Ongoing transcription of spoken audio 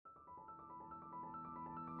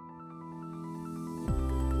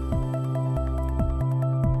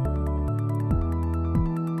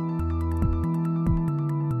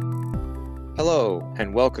Hello,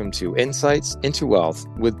 and welcome to Insights into Wealth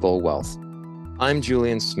with BULLWEALTH. I'm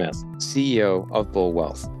Julian Smith, CEO of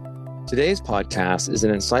BULLWEALTH. Today's podcast is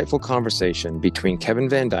an insightful conversation between Kevin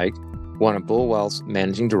Van Dyk, one of BULLWEALTH's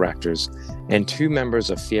managing directors, and two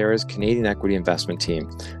members of Fiera's Canadian equity investment team,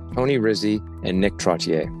 Tony Rizzi and Nick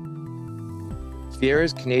Trottier.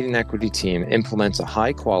 Fiera's Canadian equity team implements a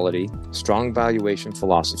high-quality, strong valuation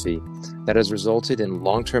philosophy that has resulted in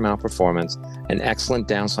long-term outperformance and excellent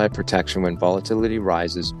downside protection when volatility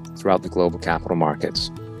rises throughout the global capital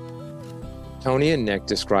markets. Tony and Nick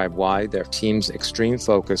describe why their team's extreme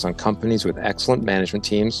focus on companies with excellent management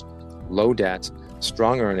teams, low debt,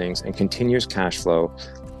 strong earnings, and continuous cash flow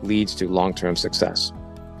leads to long-term success.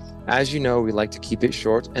 As you know, we like to keep it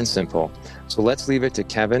short and simple, so let's leave it to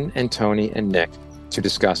Kevin and Tony and Nick to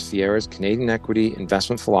discuss Fiera's Canadian equity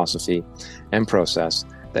investment philosophy and process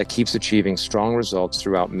that keeps achieving strong results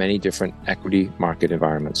throughout many different equity market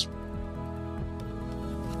environments.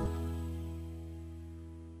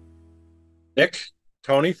 Nick,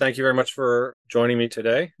 Tony, thank you very much for joining me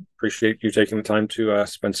today. Appreciate you taking the time to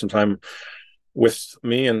spend some time with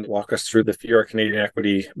me and walk us through the Fiera Canadian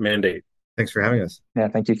equity mandate. Thanks for having us. Yeah,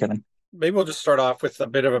 thank you, Kevin. Maybe we'll just start off with a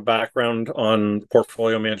bit of a background on the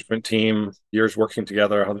portfolio management team, years working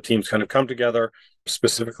together, how the teams kind of come together,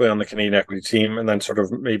 specifically on the Canadian equity team, and then sort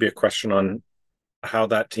of maybe a question on how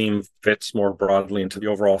that team fits more broadly into the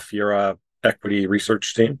overall Fiera equity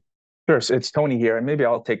research team. Sure. So it's Tony here, and maybe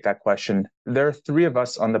I'll take that question. There are three of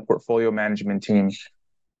us on the portfolio management team,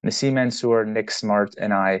 Nassim Mansour, Nick Smart,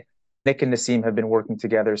 and I. Nick and Nassim have been working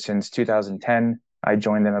together since 2010. I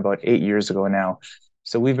joined them about 8 years ago now.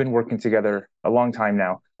 So we've been working together a long time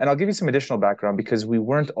now. And I'll give you some additional background because we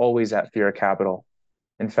weren't always at Fiera Capital.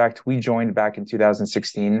 In fact, we joined back in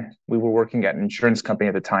 2016. We were working at an insurance company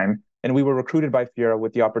at the time, and we were recruited by Fiera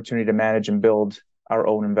with the opportunity to manage and build our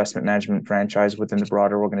own investment management franchise within the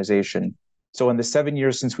broader organization. So in the 7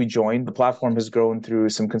 years since we joined, the platform has grown through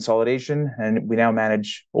some consolidation, and we now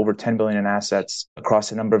manage over 10 billion in assets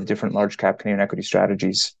across a number of different large cap Canadian equity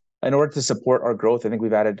strategies. In order to support our growth, I think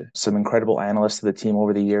we've added some incredible analysts to the team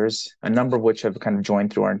over the years, a number of which have kind of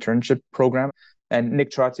joined through our internship program. And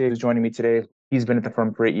Nick Trottier is joining me today. He's been at the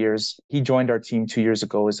firm for 8 years. He joined our team 2 years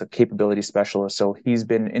ago as a capability specialist. So he's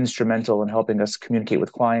been instrumental in helping us communicate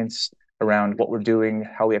with clients around what we're doing,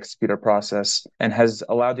 how we execute our process, and has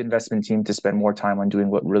allowed the investment team to spend more time on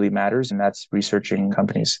doing what really matters, and that's researching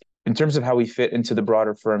companies. In terms of how we fit into the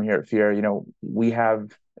broader firm here at Fiera, we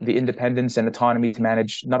have the independence and autonomy to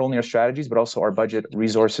manage not only our strategies, but also our budget,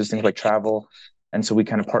 resources, things like travel. And so we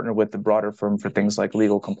kind of partner with the broader firm for things like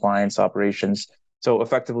legal compliance, operations. So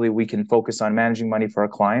effectively, we can focus on managing money for our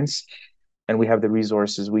clients, and we have the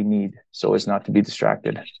resources we need so as not to be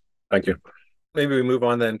distracted. Thank you. Maybe we move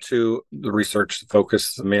on then to the research, the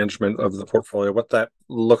focus, the management of the portfolio, what that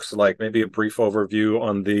looks like. Maybe a brief overview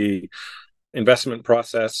on the investment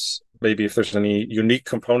process, maybe if there's any unique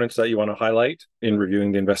components that you want to highlight in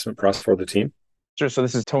reviewing the investment process for the team. Sure. So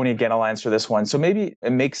this is Tony again. I'll answer this one. So maybe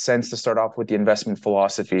it makes sense to start off with the investment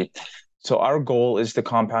philosophy. So our goal is to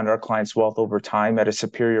compound our clients' wealth over time at a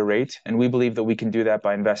superior rate. And we believe that we can do that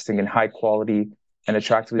by investing in high quality and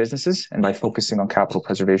attractive businesses and by focusing on capital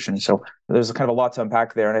preservation. So there's kind of a lot to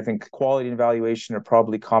unpack there. And I think quality and valuation are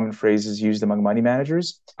probably common phrases used among money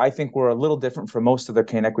managers. I think we're a little different from most of the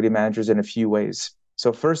Canadian equity managers in a few ways.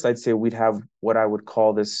 So first, I'd say we'd have what I would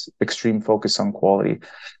call this extreme focus on quality.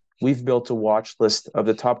 We've built a watch list of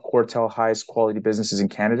the top quartile, highest quality businesses in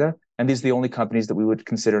Canada. And these are the only companies that we would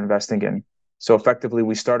consider investing in. So effectively,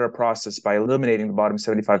 we start our process by eliminating the bottom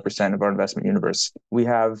 75% of our investment universe. We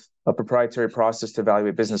have a proprietary process to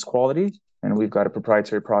evaluate business quality, and we've got a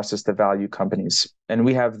proprietary process to value companies. And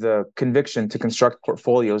we have the conviction to construct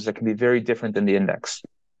portfolios that can be very different than the index.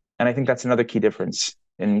 And I think that's another key difference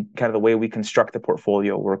in kind of the way we construct the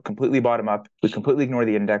portfolio. We're completely bottom up. We completely ignore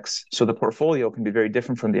the index. So the portfolio can be very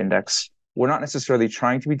different from the index. We're not necessarily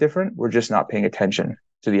trying to be different. We're just not paying attention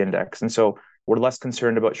to the index. And so we're less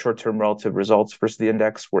concerned about short-term relative results versus the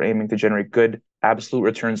index. We're aiming to generate good absolute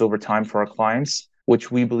returns over time for our clients,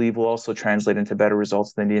 which we believe will also translate into better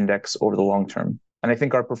results than the index over the long term. And I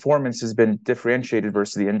think our performance has been differentiated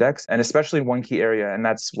versus the index, and especially in one key area, and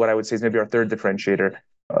that's what I would say is maybe our third differentiator.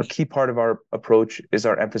 A key part of our approach is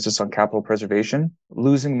our emphasis on capital preservation.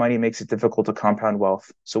 Losing money makes it difficult to compound wealth,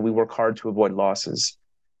 so we work hard to avoid losses.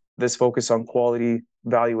 This focus on quality,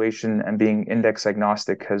 valuation, and being index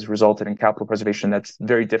agnostic has resulted in capital preservation that's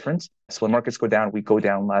very different. So when markets go down, we go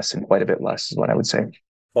down less and quite a bit less is what I would say.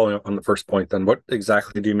 Following up on the first point, then, what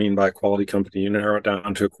exactly do you mean by quality company? You narrow it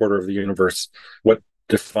down to a quarter of the universe. What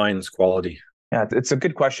defines quality? Yeah, it's a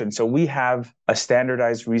good question. So we have a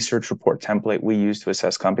standardized research report template we use to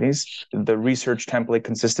assess companies. The research template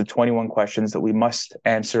consists of 21 questions that we must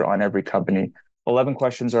answer on every company. 11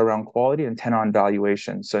 questions are around quality and 10 on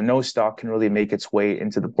valuation. So no stock can really make its way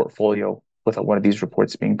into the portfolio without one of these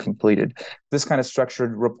reports being completed. This kind of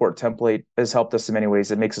structured report template has helped us in many ways.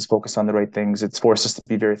 It makes us focus on the right things. It's forced us to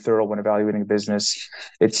be very thorough when evaluating a business.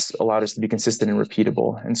 It's allowed us to be consistent and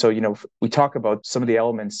repeatable. And so, we talk about some of the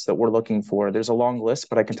elements that we're looking for. There's a long list,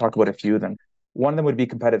 but I can talk about a few of them. One of them would be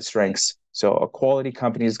competitive strengths. So a quality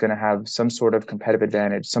company is going to have some sort of competitive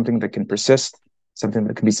advantage, something that can persist, something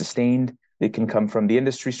that can be sustained. It can come from the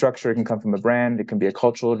industry structure. It can come from a brand. It can be a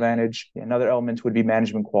cultural advantage. Another element would be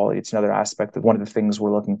management quality. It's another aspect of one of the things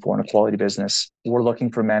we're looking for in a quality business. We're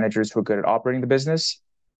looking for managers who are good at operating the business,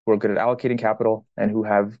 who are good at allocating capital, and who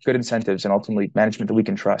have good incentives and ultimately management that we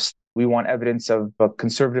can trust. We want evidence of a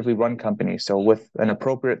conservatively run company. So with an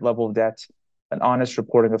appropriate level of debt, an honest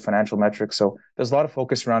reporting of financial metrics. So there's a lot of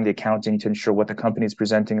focus around the accounting to ensure what the company is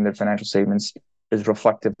presenting in their financial statements is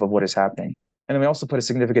reflective of what is happening. And then we also put a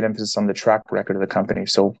significant emphasis on the track record of the company.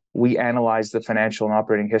 So we analyze the financial and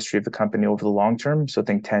operating history of the company over the long term. So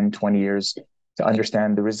think 10, 20 years to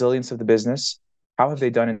understand the resilience of the business. How have they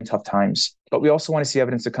done in tough times? But we also want to see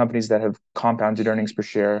evidence of companies that have compounded earnings per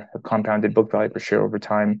share, have compounded book value per share over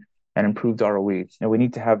time, and improved ROE. And we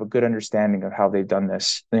need to have a good understanding of how they've done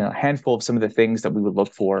this. A handful of some of the things that we would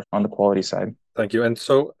look for on the quality side. Thank you. And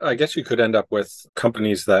so I guess you could end up with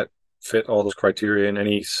companies that fit all those criteria in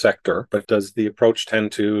any sector, but does the approach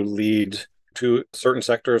tend to lead to certain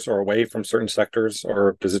sectors or away from certain sectors,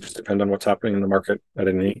 or does it just depend on what's happening in the market at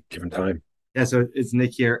any given time? Yeah, so it's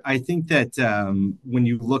Nick here. I think that when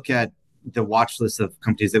you look at the watch list of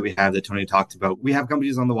companies that we have that Tony talked about, we have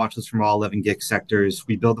companies on the watch list from all 11 gig sectors.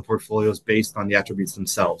 We build the portfolios based on the attributes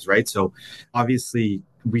themselves, right? So obviously,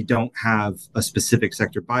 we don't have a specific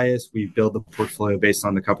sector bias. We build the portfolio based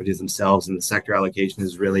on the companies themselves, and the sector allocation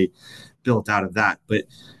is really built out of that. But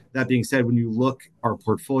that being said, when you look our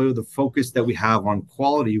portfolio, the focus that we have on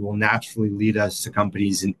quality will naturally lead us to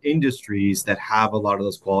companies in industries that have a lot of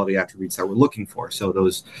those quality attributes that we're looking for. So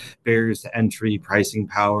those barriers to entry, pricing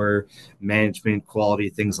power, management, quality,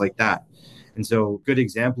 things like that. And so a good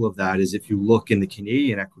example of that is if you look in the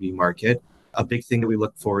Canadian equity market, a big thing that we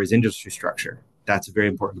look for is industry structure. That's a very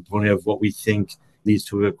important component of what we think leads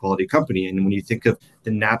to a quality company. And when you think of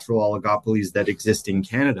the natural oligopolies that exist in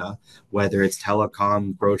Canada, whether it's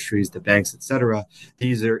telecom, groceries, the banks, et cetera,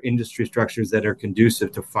 these are industry structures that are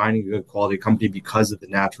conducive to finding a good quality company because of the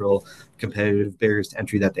natural competitive barriers to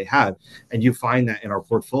entry that they have. And you find that in our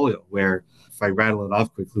portfolio, where if I rattle it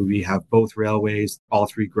off quickly, we have both railways, all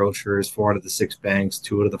three grocers, 4 out of the 6 banks,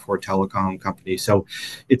 2 out of the 4 telecom companies. So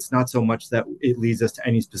it's not so much that it leads us to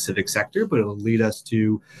any specific sector, but it'll lead us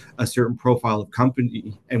to a certain profile of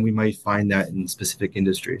company, and we might find that in specific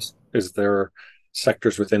industries. Is there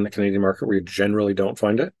sectors within the Canadian market where you generally don't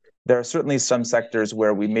find it? There are certainly some sectors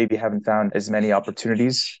where we maybe haven't found as many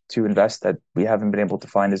opportunities to invest, that we haven't been able to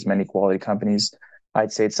find as many quality companies.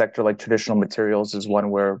 I'd say a sector like traditional materials is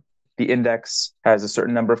one where the index has a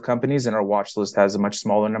certain number of companies and our watch list has a much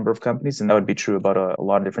smaller number of companies. And that would be true about a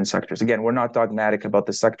lot of different sectors. Again, we're not dogmatic about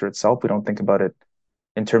the sector itself. We don't think about it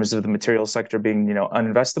in terms of the materials sector being,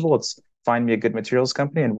 uninvestable. It's find me a good materials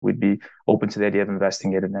company and we'd be open to the idea of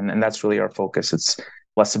investing in it. And that's really our focus. It's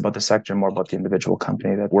less about the sector, more about the individual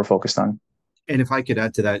company that we're focused on. And if I could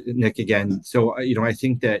add to that, Nick, again, so, I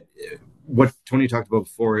think that what Tony talked about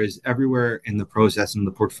before is everywhere in the process and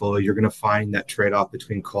the portfolio, you're going to find that trade-off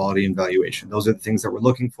between quality and valuation. Those are the things that we're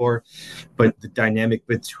looking for, but the dynamic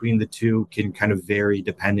between the two can kind of vary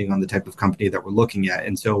depending on the type of company that we're looking at.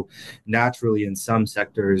 And so naturally in some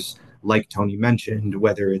sectors, like Tony mentioned,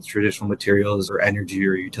 whether it's traditional materials or energy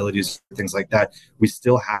or utilities, things like that, we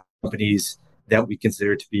still have companies that we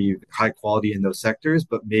consider to be high quality in those sectors,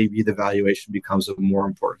 but maybe the valuation becomes a more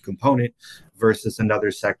important component versus another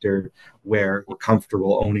sector where we're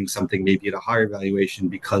comfortable owning something maybe at a higher valuation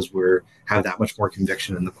because we're have that much more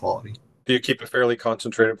conviction in the quality. Do you keep a fairly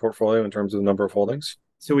concentrated portfolio in terms of the number of holdings?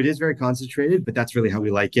 So it is very concentrated, but that's really how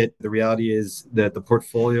we like it. The reality is that the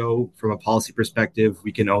portfolio, from a policy perspective,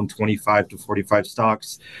 we can own 25 to 45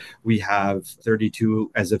 stocks. We have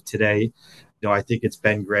 32 as of today. I think it's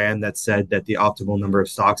Ben Graham that said that the optimal number of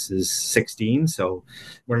stocks is 16. So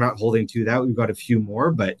we're not holding to that. We've got a few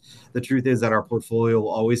more, but the truth is that our portfolio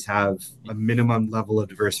will always have a minimum level of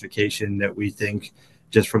diversification that we think,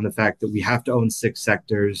 just from the fact that we have to own 6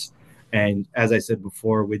 sectors. And as I said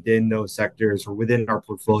before, within those sectors or within our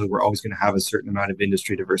portfolio, we're always going to have a certain amount of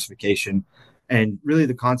industry diversification. And really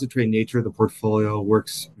the concentrated nature of the portfolio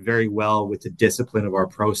works very well with the discipline of our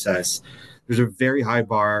process. There's a very high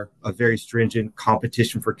bar, a very stringent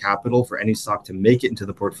competition for capital for any stock to make it into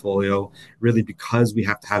the portfolio, really because we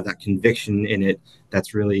have to have that conviction in it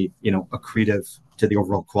that's really, accretive to the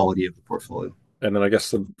overall quality of the portfolio. And then I guess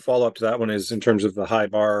the follow-up to that one is, in terms of the high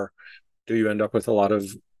bar, do you end up with a lot of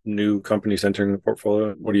new companies entering the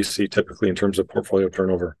portfolio? What do you see typically in terms of portfolio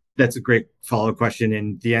turnover? That's a great follow-up question.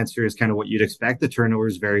 And the answer is kind of what you'd expect. The turnover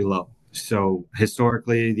is very low. So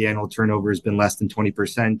historically, the annual turnover has been less than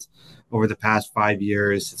 20%. Over the past 5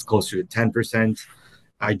 years, it's closer to 10%.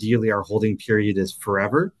 Ideally, our holding period is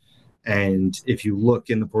forever. And if you look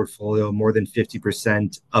in the portfolio, more than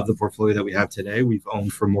 50% of the portfolio that we have today, we've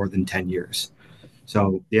owned for more than 10 years.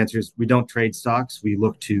 So the answer is we don't trade stocks. We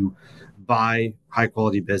look to buy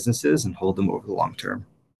high-quality businesses and hold them over the long term.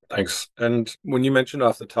 Thanks. And when you mentioned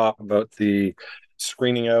off the top about the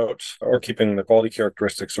screening out or keeping the quality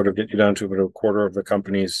characteristics sort of get you down to about a quarter of the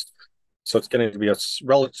companies, so it's getting to be a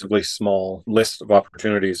relatively small list of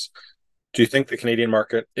opportunities. Do you think the Canadian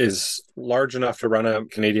market is large enough to run a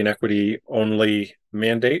Canadian equity only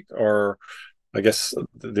mandate? Or I guess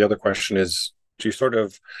the other question is, do you sort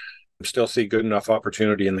of still see good enough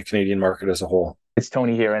opportunity in the Canadian market as a whole? It's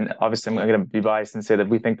Tony here, and obviously I'm going to be biased and say that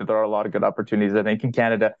we think that there are a lot of good opportunities, I think, in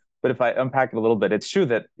Canada. But if I unpack it a little bit, it's true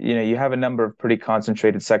that you have a number of pretty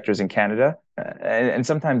concentrated sectors in Canada, and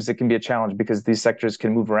sometimes it can be a challenge because these sectors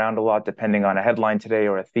can move around a lot depending on a headline today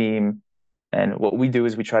or a theme. And what we do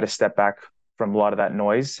is we try to step back from a lot of that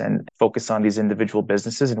noise and focus on these individual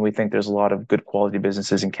businesses. And we think there's a lot of good quality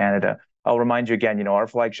businesses in Canada. I'll remind you again, our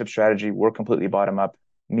flagship strategy, we're completely bottom up,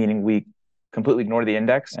 meaning we completely ignore the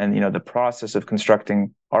index. And, the process of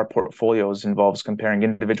constructing our portfolios involves comparing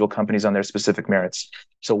individual companies on their specific merits.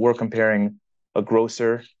 So we're comparing a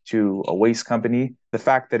grocer to a waste company. The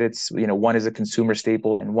fact that it's, one is a consumer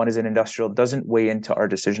staple and one is an industrial doesn't weigh into our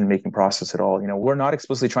decision-making process at all. We're not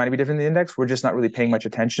explicitly trying to be different than the index. We're just not really paying much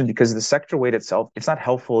attention because the sector weight itself, it's not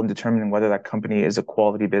helpful in determining whether that company is a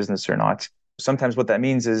quality business or not. Sometimes what that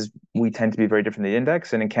means is we tend to be very different than the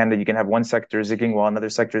index. And in Canada, you can have one sector zigging while another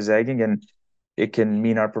sector is zagging. And it can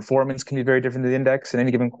mean our performance can be very different than the index in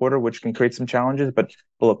any given quarter, which can create some challenges. But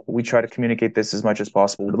look, we try to communicate this as much as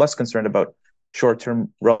possible. We're less concerned about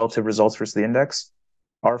short-term relative results versus the index.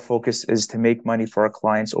 Our focus is to make money for our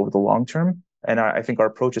clients over the long term. And I think our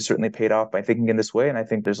approach has certainly paid off by thinking in this way. And I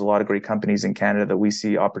think there's a lot of great companies in Canada that we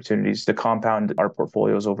see opportunities to compound our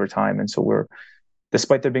portfolios over time. And so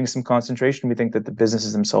despite there being some concentration, we think that the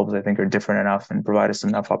businesses themselves, I think, are different enough and provide us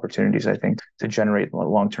enough opportunities, I think, to generate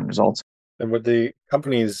long-term results. And would the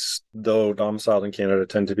companies, though domiciled in Canada,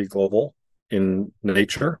 tend to be global in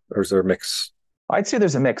nature, or is there a mix? I'd say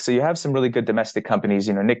there's a mix. So you have some really good domestic companies.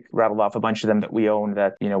 Nick rattled off a bunch of them that we own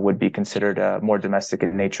that, would be considered more domestic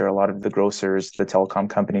in nature. A lot of the grocers, the telecom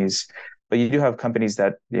companies. But you do have companies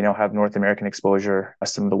that, have North American exposure.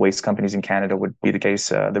 Some of the waste companies in Canada would be the case.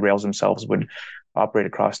 The rails themselves would operate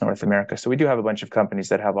across North America. So we do have a bunch of companies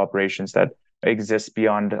that have operations that exist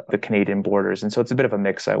beyond the Canadian borders. And so it's a bit of a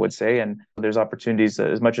mix, I would say. And there's opportunities,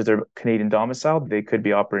 as much as they're Canadian domiciled, they could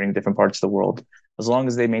be operating in different parts of the world. As long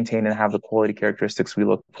as they maintain and have the quality characteristics we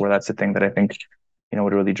look for, that's the thing that I think,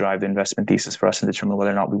 would really drive the investment thesis for us and determine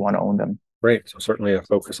whether or not we want to own them. Great. So certainly a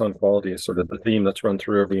focus on quality is sort of the theme that's run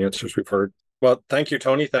through every answers we've heard. Well, thank you,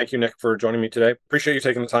 Tony. Thank you, Nick, for joining me today. Appreciate you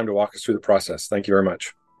taking the time to walk us through the process. Thank you very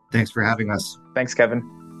much. Thanks for having us. Thanks, Kevin.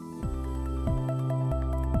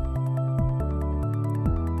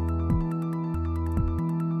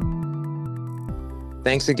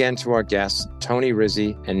 Thanks again to our guests, Tony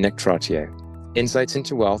Rizzi and Nick Trottier. Insights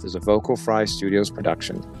into Wealth is a Vocal Fry Studios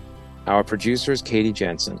production. Our producer is Katie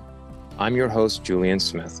Jensen. I'm your host, Julian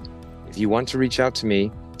Smith. If you want to reach out to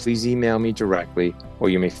me, please email me directly, or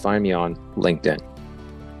you may find me on LinkedIn.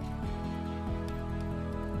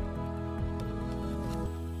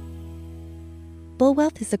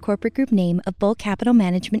 BULLWEALTH is the corporate group name of Bull Capital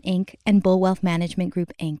Management, Inc. and Bull Wealth Management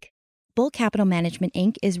Group, Inc. Bull Capital Management,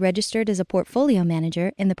 Inc. is registered as a portfolio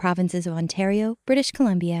manager in the provinces of Ontario, British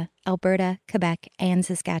Columbia, Alberta, Quebec, and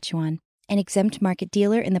Saskatchewan, an exempt market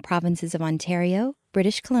dealer in the provinces of Ontario,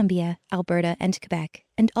 British Columbia, Alberta, and Quebec,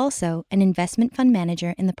 and also an investment fund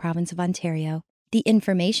manager in the province of Ontario. The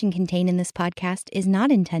information contained in this podcast is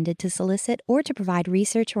not intended to solicit or to provide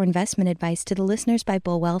research or investment advice to the listeners by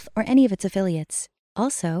BULLWEALTH or any of its affiliates.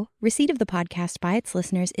 Also, receipt of the podcast by its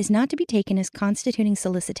listeners is not to be taken as constituting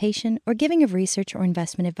solicitation or giving of research or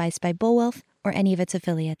investment advice by BULLWEALTH or any of its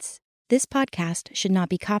affiliates. This podcast should not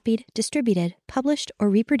be copied, distributed, published, or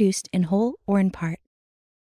reproduced in whole or in part.